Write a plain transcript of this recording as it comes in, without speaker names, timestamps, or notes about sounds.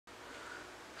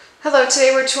Hello, today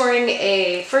we're touring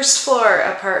a first floor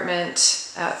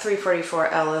apartment at 344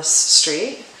 Ellis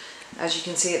Street. As you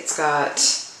can see, it's got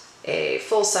a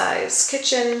full-size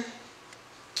kitchen,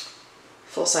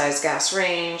 full-size gas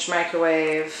range,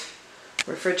 microwave,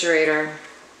 refrigerator.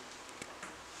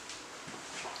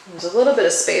 There's a little bit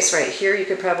of space right here. You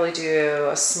could probably do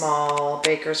a small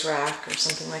baker's rack or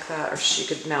something like that, or you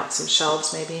could mount some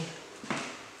shelves maybe.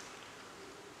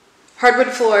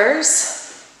 Hardwood floors.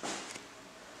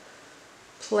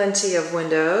 Plenty of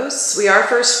windows. We are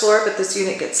first floor, but this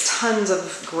unit gets tons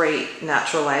of great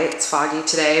natural light. It's foggy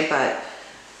today, but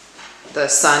the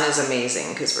sun is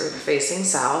amazing because we're facing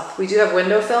south. We do have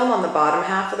window film on the bottom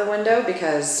half of the window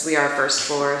because we are first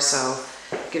floor, so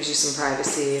it gives you some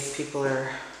privacy if people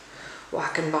are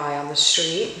walking by on the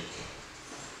street.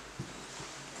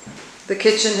 The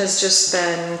kitchen has just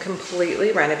been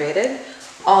completely renovated.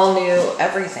 All new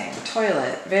everything.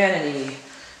 Toilet, vanity,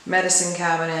 medicine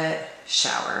cabinet,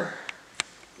 shower.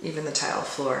 Even the tile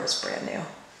floor is brand new.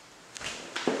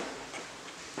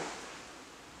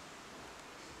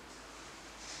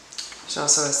 There's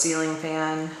also a ceiling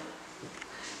fan.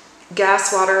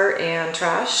 Gas, water, and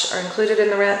trash are included in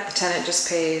the rent. The tenant just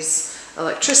pays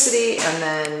electricity and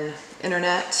then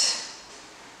internet.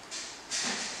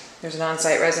 There's an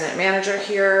on-site resident manager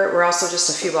here. We're also just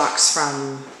a few blocks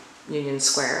from Union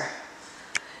Square.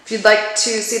 If you'd like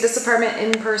to see this apartment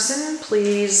in person,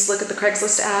 please look at the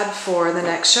Craigslist ad for the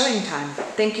next showing time.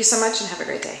 Thank you so much and have a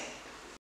great day.